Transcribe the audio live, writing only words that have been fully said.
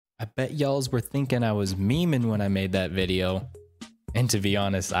I bet y'alls were thinking I was memeing when I made that video. And to be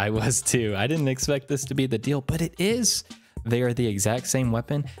honest, I was too. I didn't expect this to be the deal, but it is. They are the exact same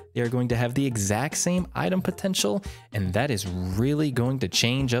weapon. They are going to have the exact same item potential, and that is really going to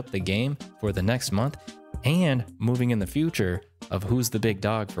change up the game for the next month and moving in the future of who's the big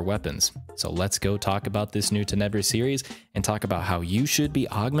dog for weapons. So let's go talk about this new Tenebris series and talk about how you should be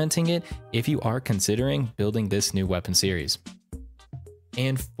augmenting it if you are considering building this new weapon series.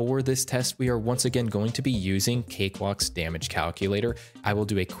 And for this test, we are once again going to be using Cakewalk's damage calculator. I will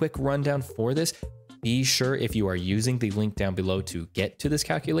do a quick rundown for this. Be sure if you are using the link down below to get to this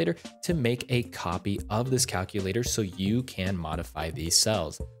calculator to make a copy of this calculator so you can modify these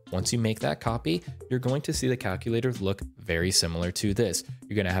cells. Once you make that copy, you're going to see the calculator look very similar to this.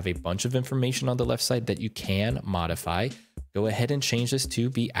 You're going to have a bunch of information on the left side that you can modify. Go ahead and change this to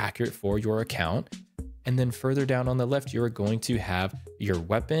be accurate for your account. And then further down on the left, you're going to have your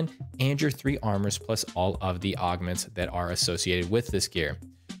weapon and your 3 armors plus all of the augments that are associated with this gear.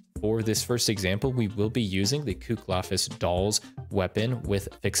 For this first example, we will be using the Cakewalk's Dolls weapon with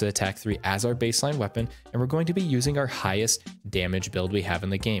Fixa Attack 3 as our baseline weapon, and we're going to be using our highest damage build we have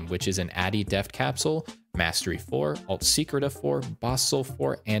in the game, which is an Addy Deft capsule, Mastery 4, Alt Secret of 4, Boss Soul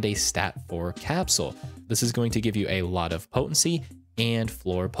 4, and a Stat 4 capsule. This is going to give you a lot of potency and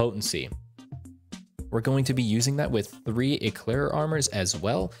floor potency. We're going to be using that with 3 Eclair armors as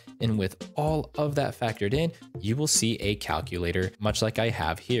well, and with all of that factored in, you will see a calculator much like I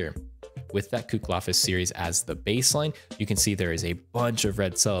have here. With that Cakewalk series as the baseline, you can see there is a bunch of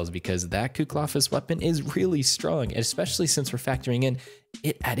red cells because that Cakewalk weapon is really strong, especially since we're factoring in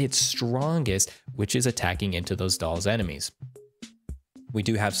it at its strongest, which is attacking into those dolls enemies. We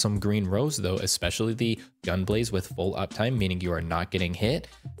do have some green rows though, especially the Gunblaze with full uptime, meaning you are not getting hit.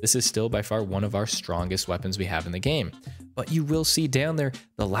 This is still by far one of our strongest weapons we have in the game. But you will see down there,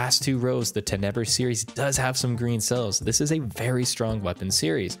 the last 2 rows, the Tenebris series does have some green cells. This is a very strong weapon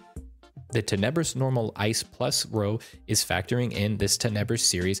series. The Tenebrous normal Ice Plus row is factoring in this Tenebris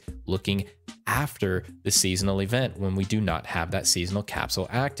series looking after the seasonal event when we do not have that seasonal capsule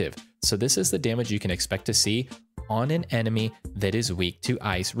active. So this is the damage you can expect to see on an enemy that is weak to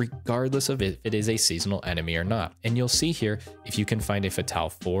ice, regardless of if it is a seasonal enemy or not. And you'll see here, if you can find a Fatale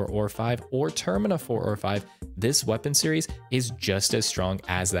 4 or 5 or Termina 4 or 5, this weapon series is just as strong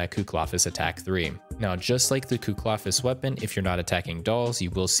as that Cakewalk Attack 3. Now, just like the Cakewalk weapon, if you're not attacking dolls, you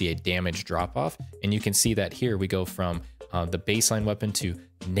will see a damage drop off. And you can see that here we go from the baseline weapon to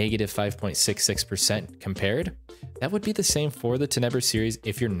negative 5.66% compared. That would be the same for the Tenebris series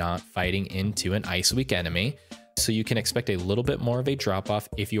if you're not fighting into an ice weak enemy. So you can expect a little bit more of a drop off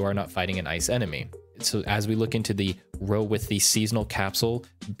if you are not fighting an ice enemy. So as we look into the row with the seasonal capsule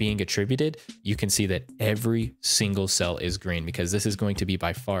being attributed, you can see that every single cell is green because this is going to be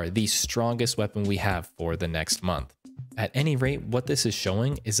by far the strongest weapon we have for the next month. At any rate, what this is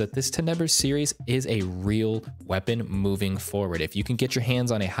showing is that this Tenebris series is a real weapon moving forward. If you can get your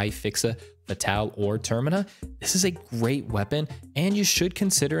hands on a high Fixa, Fatale, or Termina, this is a great weapon, and you should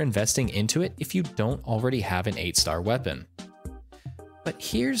consider investing into it if you don't already have an 8-star weapon. But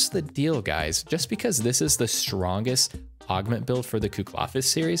here's the deal, guys. Just because this is the strongest augment build for the Cakewalk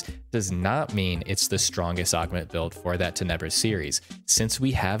series does not mean it's the strongest augment build for that Tenebris series. Since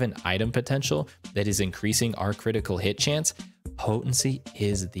we have an item potential that is increasing our critical hit chance, potency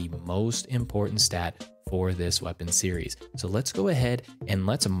is the most important stat for this weapon series. So let's go ahead and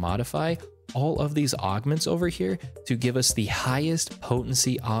let's modify all of these augments over here to give us the highest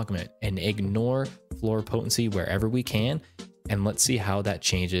potency augment and ignore floor potency wherever we can. And let's see how that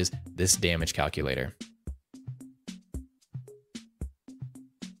changes this damage calculator.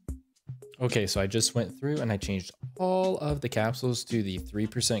 Okay, so I just went through and I changed all of the capsules to the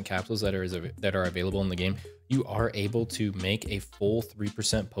 3% capsules that are available in the game. You are able to make a full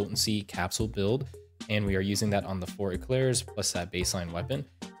 3% potency capsule build, and we are using that on the 4 Eclairs plus that baseline weapon.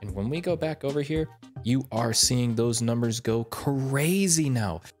 And when we go back over here, you are seeing those numbers go crazy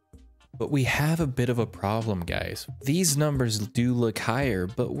now. But we have a bit of a problem, guys. These numbers do look higher,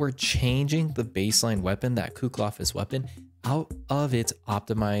 but we're changing the baseline weapon, that Cakewalk weapon, out of its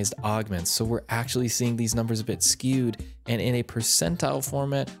optimized augments. So we're actually seeing these numbers a bit skewed, and in a percentile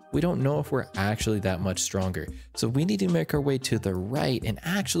format, we don't know if we're actually that much stronger. So we need to make our way to the right and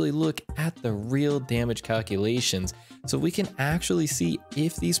actually look at the real damage calculations so we can actually see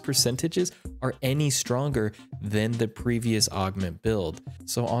if these percentages are any stronger than the previous augment build.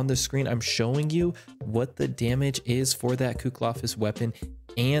 So on the screen, I'm showing you what the damage is for that Cakewalk weapon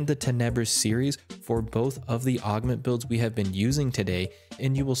and the Tenebris series for both of the augment builds we have been using today.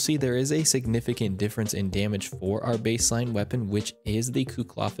 and you will see there is a significant difference in damage for our baseline weapon, which is the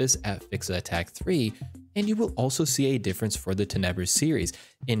Kuklafis at Fixed Attack 3, and you will also see a difference for the Tenebrous series.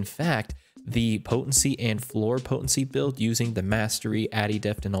 In fact, the Potency and Floor Potency build using the Mastery, Addy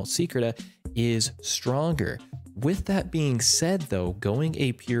Deft, and Alt Secreta is stronger. With that being said though, going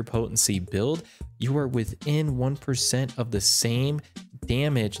a pure Potency build, you are within 1% of the same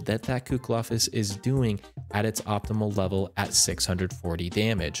damage that Kuklafis is doing at its optimal level at 640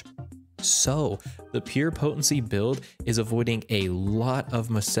 damage. So the pure Potency build is avoiding a lot of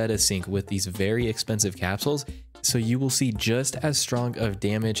Maceta sync with these very expensive capsules, so you will see just as strong of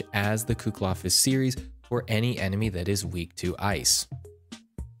damage as the Kuklafis series for any enemy that is weak to ice.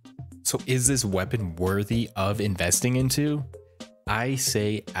 So is this weapon worthy of investing into? I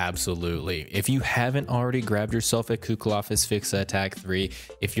say absolutely. If you haven't already grabbed yourself a Kuklafis Fixed Attack 3,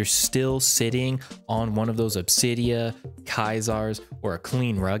 if you're still sitting on one of those Obsidia, Kaisars, or a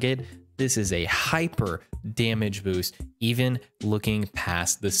Clean Rugged, this is a hyper damage boost, even looking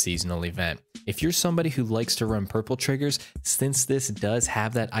past the seasonal event. If you're somebody who likes to run purple triggers, since this does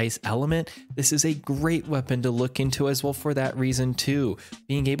have that ice element, this is a great weapon to look into as well for that reason too.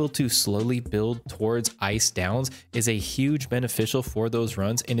 Being able to slowly build towards ice downs is a huge beneficial for those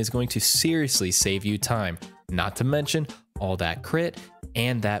runs and is going to seriously save you time, not to mention all that crit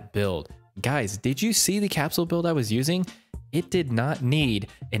and that build. Guys, did you see the capsule build I was using? It did not need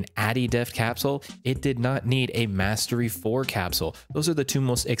an Addy Deft capsule. It did not need a Mastery 4 capsule. Those are the two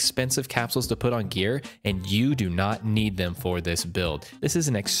most expensive capsules to put on gear, and you do not need them for this build. This is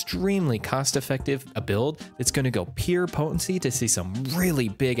an extremely cost-effective build that's going to go pure Potency to see some really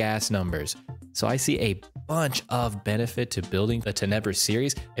big ass numbers. So I see a bunch of benefit to building the Tenebrous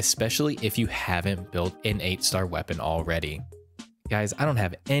series, especially if you haven't built an 8-star weapon already. Guys, I don't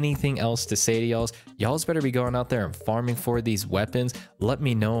have anything else to say to y'all. Y'all's better be going out there and farming for these weapons. Let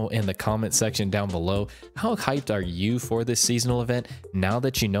me know in the comment section down below, how hyped are you for this seasonal event? Now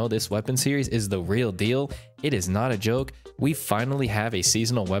that you know this weapon series is the real deal, it is not a joke. We finally have a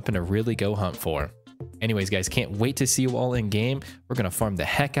seasonal weapon to really go hunt for. Anyways, guys, can't wait to see you all in game. We're going to farm the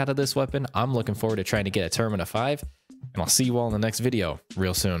heck out of this weapon. I'm looking forward to trying to get a tournament of 5, and I'll see you all in the next video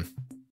real soon.